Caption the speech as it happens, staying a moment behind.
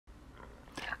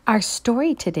Our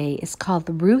story today is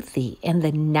called Ruthie and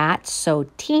the Not So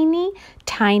Teeny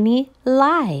Tiny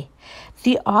Lie.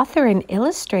 The author and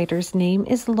illustrator's name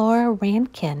is Laura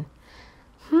Rankin.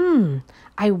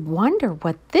 I wonder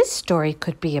what this story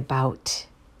could be about.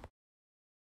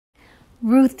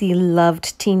 Ruthie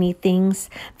loved teeny things.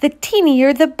 The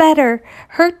teenier the better.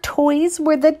 Her toys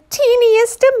were the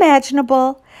teeniest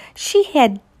imaginable. She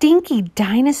had dinky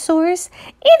dinosaurs,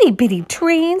 itty-bitty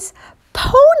trains,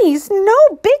 ponies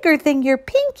no bigger than your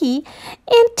pinky,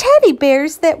 and teddy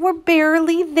bears that were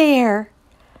barely there.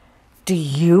 Do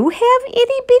you have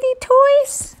itty-bitty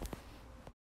toys?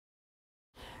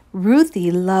 Ruthie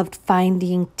loved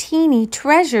finding teeny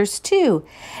treasures, too.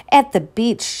 At the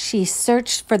beach, she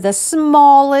searched for the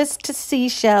smallest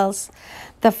seashells.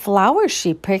 The flowers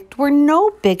she picked were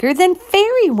no bigger than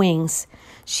fairy wings.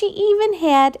 She even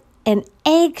had an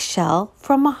eggshell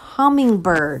from a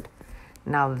hummingbird.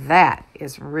 Now that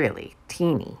is really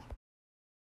teeny.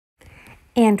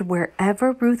 And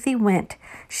wherever Ruthie went,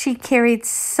 she carried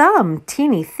some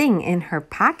teeny thing in her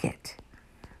pocket.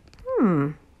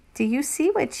 Do you see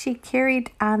what she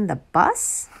carried on the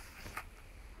bus?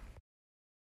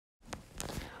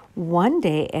 One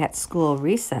day at school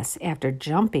recess, after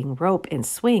jumping rope and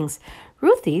swings,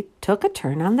 Ruthie took a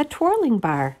turn on the twirling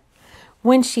bar.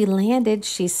 When she landed,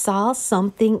 she saw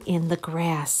something in the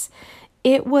grass.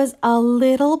 It was a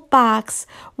little box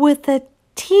with a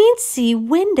teensy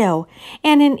window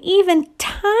and an even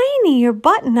tinier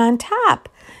button on top.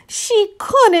 She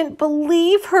couldn't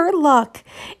believe her luck.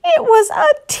 It was a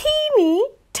teeny,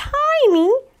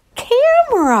 tiny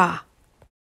camera.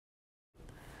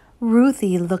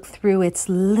 Ruthie looked through its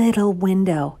little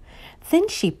window. Then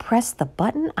she pressed the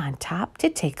button on top to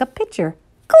take a picture.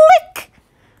 Click!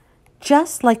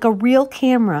 Just like a real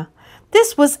camera.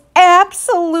 This was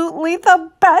absolutely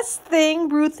the best thing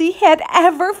Ruthie had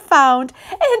ever found,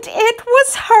 and it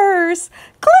was hers.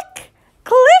 Click,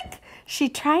 click. She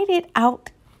tried it out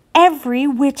every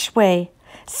which way.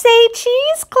 Say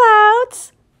cheese,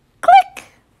 clouds. Click.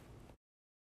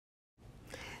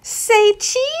 Say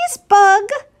cheese, bug.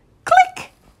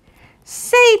 Click.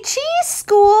 Say cheese,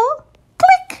 school.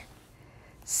 Click.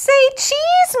 Say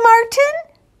cheese,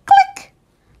 Martin. Click.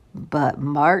 But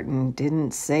Martin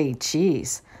didn't say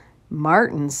cheese.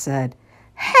 Martin said,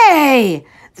 "Hey,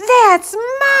 that's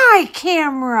my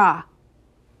camera."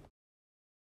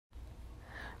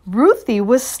 Ruthie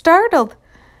was startled.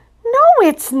 "No,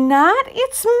 it's not.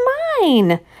 It's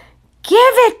mine."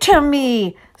 "Give it to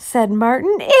me," said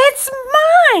Martin. "It's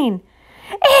mine."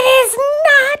 "It is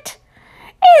not.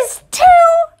 It's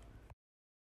too."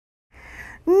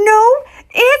 "No,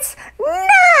 it's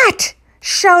not,"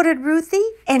 shouted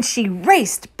Ruthie, and she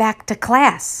raced back to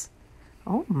class.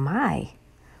 Oh my,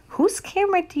 whose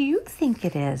camera do you think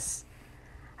it is?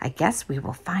 I guess we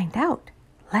will find out.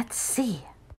 Let's see.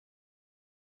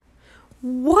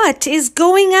 "What is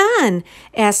going on?"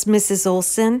 asked Mrs.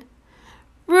 Olson.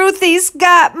 "Ruthie's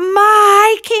got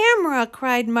my camera,"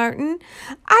 cried Martin.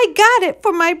 "I got it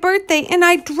for my birthday and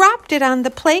I dropped it on the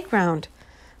playground."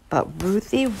 But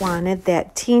Ruthie wanted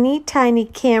that teeny tiny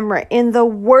camera in the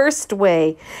worst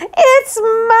way. "It's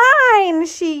mine,"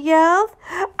 she yelled.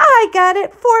 "I got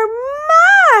it for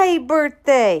my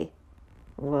birthday."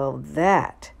 Well,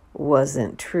 that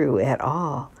wasn't true at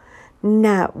all.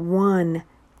 Not one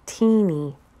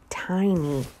teeny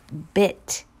tiny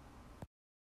bit.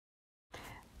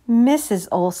 Mrs.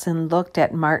 Olson looked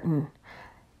at Martin.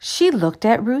 She looked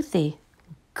at Ruthie.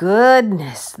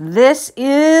 "Goodness, this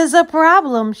is a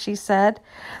problem," she said.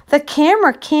 "The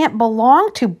camera can't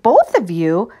belong to both of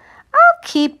you. I'll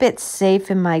keep it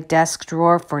safe in my desk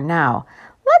drawer for now.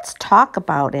 Let's talk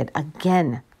about it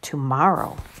again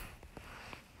tomorrow."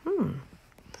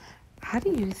 How do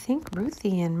you think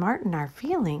Ruthie and Martin are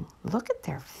feeling? Look at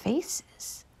their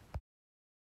faces.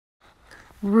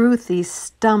 Ruthie's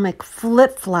stomach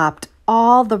flip-flopped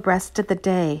all the rest of the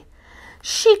day.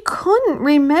 She couldn't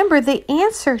remember the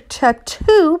answer to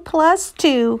 2 +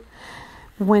 2.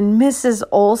 When Mrs.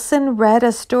 Olson read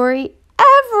a story,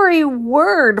 every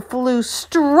word flew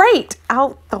straight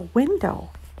out the window.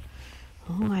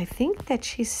 I think that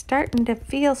she's starting to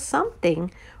feel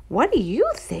something. What do you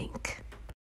think?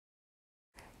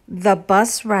 The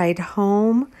bus ride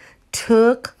home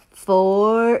took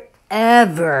forever.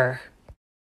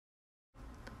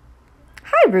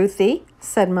 "Hi, Ruthie,"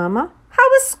 said Mama. "How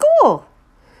was school?"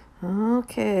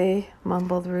 "Okay,"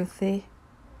 mumbled Ruthie.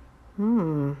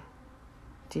 Do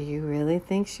you really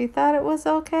think she thought it was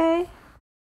okay?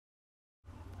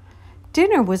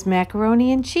 Dinner was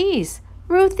macaroni and cheese,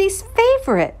 Ruthie's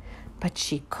favorite, but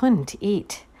she couldn't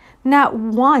eat. Not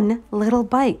one little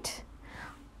bite.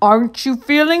 Aren't you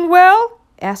feeling well?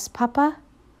 Asked Papa.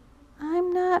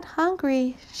 I'm not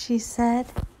hungry, she said.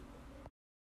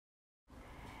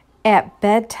 At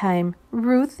bedtime,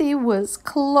 Ruthie was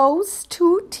close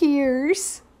to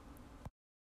tears.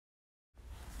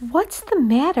 What's the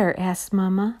matter? Asked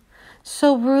Mama.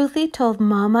 So Ruthie told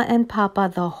Mama and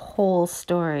Papa the whole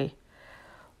story.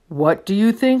 What do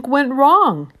you think went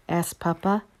wrong? Asked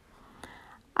Papa.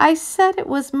 I said it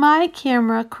was my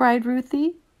camera, cried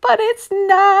Ruthie, but it's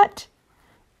not.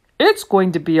 It's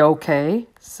going to be okay,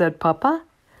 said Papa.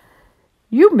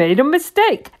 You made a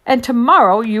mistake, and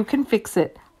tomorrow you can fix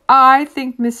it. I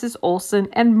think Mrs. Olson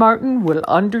and Martin will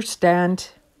understand.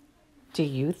 Do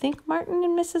you think Martin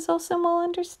and Mrs. Olson will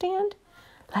understand?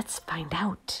 Let's find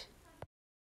out.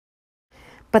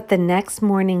 But the next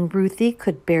morning, Ruthie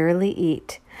could barely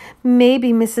eat.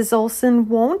 Maybe Mrs. Olson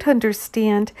won't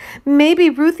understand. Maybe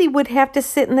Ruthie would have to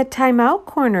sit in the timeout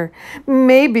corner.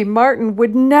 Maybe Martin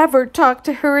would never talk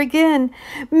to her again.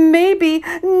 Maybe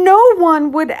no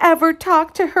one would ever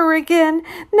talk to her again.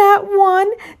 Not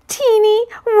one teeny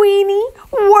weeny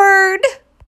word.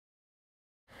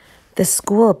 The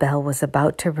school bell was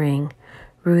about to ring.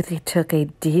 Ruthie took a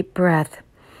deep breath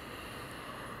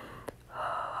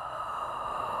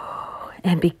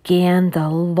and began the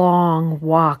long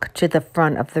walk to the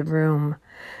front of the room.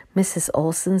 Mrs.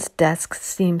 Olson's desk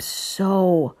seemed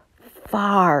so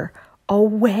far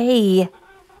away.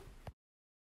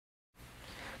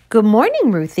 Good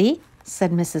morning, Ruthie,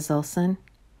 said Mrs. Olson.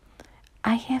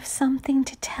 I have something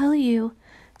to tell you,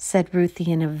 said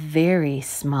Ruthie in a very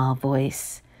small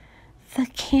voice. The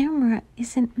camera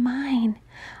isn't mine.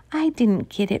 I didn't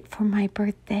get it for my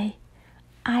birthday.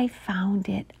 I found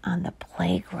it on the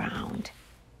playground.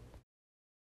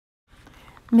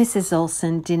 Mrs.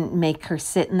 Olson didn't make her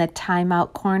sit in the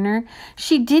timeout corner.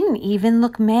 She didn't even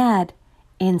look mad.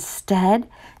 Instead,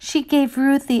 she gave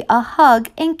Ruthie a hug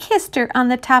and kissed her on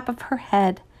the top of her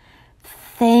head.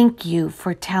 Thank you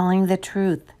for telling the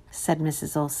truth, said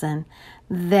Mrs. Olson.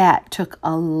 That took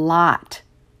a lot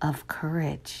of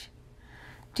courage.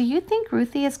 Do you think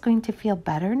Ruthie is going to feel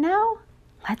better now?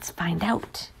 Let's find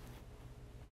out.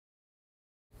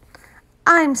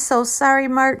 I'm so sorry,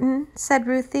 Martin, said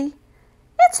Ruthie.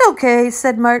 It's okay,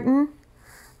 said Martin.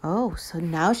 Oh, so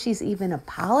now she's even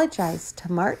apologized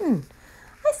to Martin.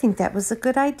 I think that was a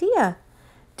good idea.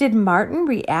 Did Martin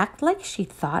react like she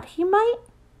thought he might?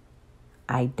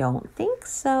 I don't think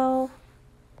so.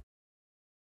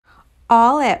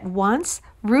 All at once,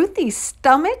 Ruthie's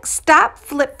stomach stopped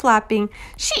flip-flopping.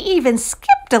 She even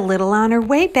skipped a little on her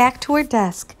way back to her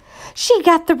desk. She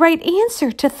got the right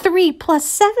answer to 3 +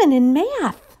 7 in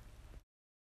math.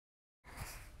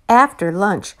 After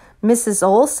lunch, Mrs.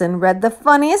 Olson read the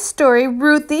funniest story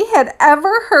Ruthie had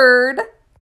ever heard.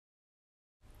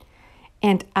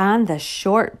 And on the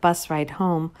short bus ride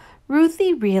home,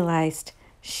 Ruthie realized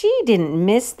she didn't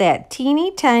miss that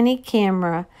teeny tiny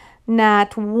camera,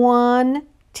 not one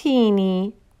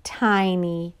teeny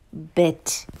tiny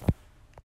bit.